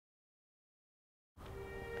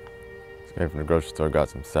Came from the grocery store, got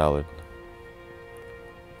some salad.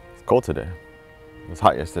 It's cold today. It was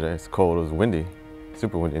hot yesterday. It's cold. It was windy.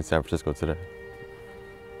 Super windy in San Francisco today.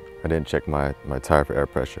 I didn't check my tire for air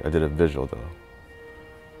pressure. I did a visual though.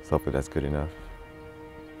 So hopefully that's good enough.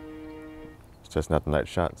 It's just not the night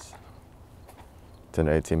shots. 10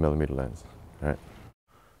 to 18 millimeter lens. All right.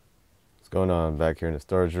 What's going on back here in the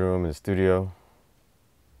storage room in the studio?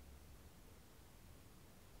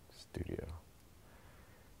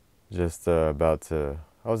 Just I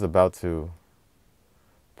was about to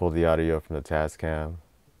pull the audio from the Tascam.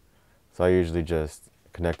 So I usually just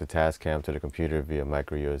connect the Tascam to the computer via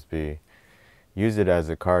micro USB, use it as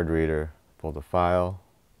a card reader, pull the file,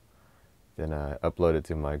 then I upload it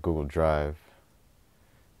to my Google Drive.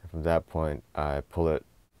 And from that point, I pull it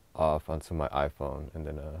off onto my iPhone and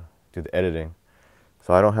then do the editing.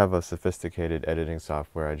 So I don't have a sophisticated editing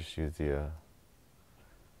software. I just use the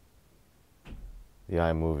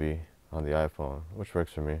iMovie on the iPhone, which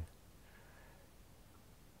works for me.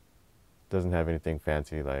 Doesn't have anything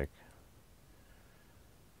fancy like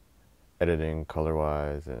editing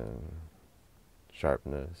color-wise and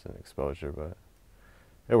sharpness and exposure, but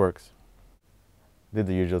it works. Did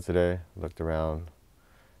the usual today, looked around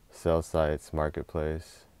sell sites,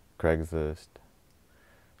 marketplace, Craigslist,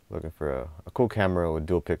 looking for a cool camera with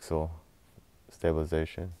dual pixel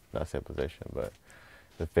stabilization, not stabilization, but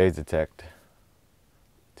the phase detect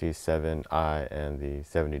T7i and the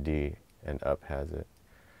 70D and up has it.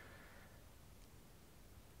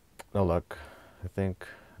 No luck. I think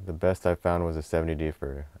the best I found was a 70D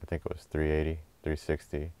for, I think it was 380,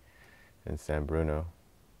 360 in San Bruno.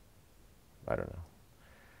 I don't know.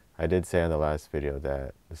 I did say on the last video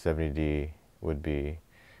that the 70D would be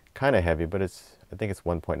kind of heavy, but I think it's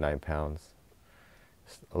 1.9 pounds.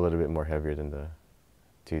 It's a little bit more heavier than the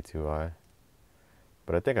T2i.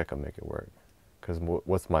 But I think I can make it work. Because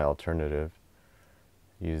what's my alternative?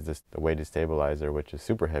 Use the weighted stabilizer, which is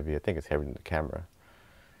super heavy. I think it's heavier than the camera.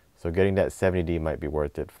 So getting that 70D might be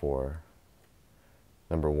worth it for,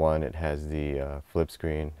 number one, it has the flip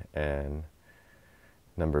screen, and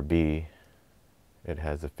number B, it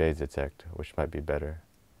has the phase detect, which might be better.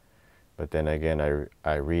 But then again,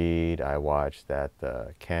 I watch that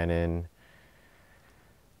the Canon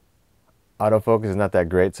autofocus is not that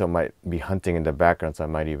great, so it might be hunting in the background, so I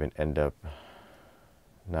might even end up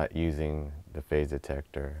not using the phase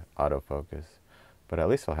detector autofocus, but at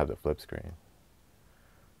least I'll have the flip screen.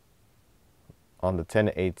 On the 10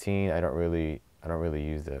 to 18, I don't really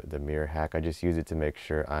use the mirror hack. I just use it to make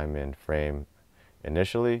sure I'm in frame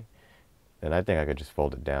initially, and I think I could just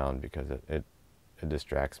fold it down because it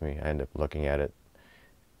distracts me. I end up looking at it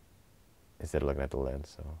instead of looking at the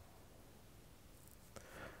lens, so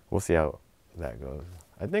we'll see how that goes.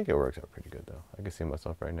 I think it works out pretty good though. I can see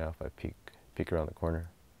myself right now if I peek around the corner.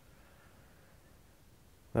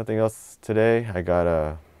 Nothing else today. I got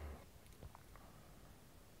a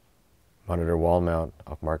monitor wall mount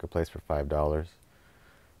off Marketplace for $5.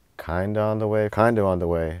 Kinda on the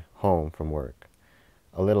way home from work.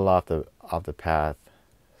 A little off the path,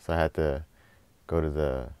 so I had to go to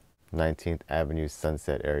the 19th Avenue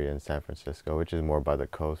Sunset area in San Francisco, which is more by the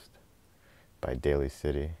coast, by Daly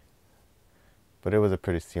City. But it was a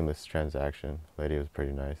pretty seamless transaction. Lady was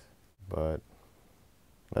pretty nice. But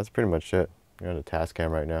that's pretty much it. You're on the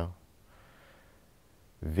Tascam right now.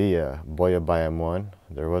 Via Boya BM1,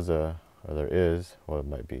 there is, well, it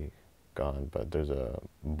might be gone, but there's a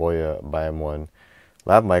Boya BM1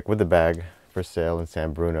 lav mic with the bag for sale in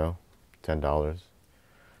San Bruno, $10.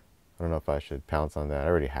 I don't know if I should pounce on that. I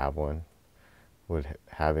already have one. Would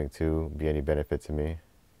having two be any benefit to me?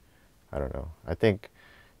 I don't know. I think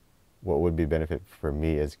what would be benefit for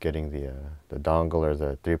me is getting the dongle or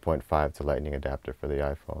the 3.5 to lightning adapter for the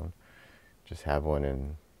iPhone. Just have one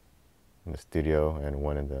in the studio and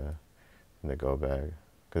one in the go bag.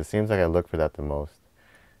 Because it seems like I look for that the most.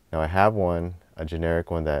 Now I have one, a generic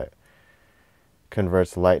one that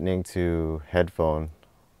converts lightning to headphone.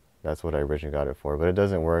 That's what I originally got it for, but it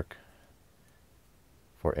doesn't work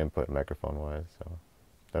for input microphone wise, so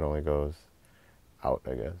that only goes out,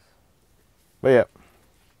 I guess. But yeah,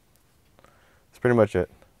 that's pretty much it.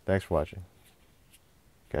 Thanks for watching.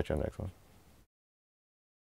 Catch you on the next one.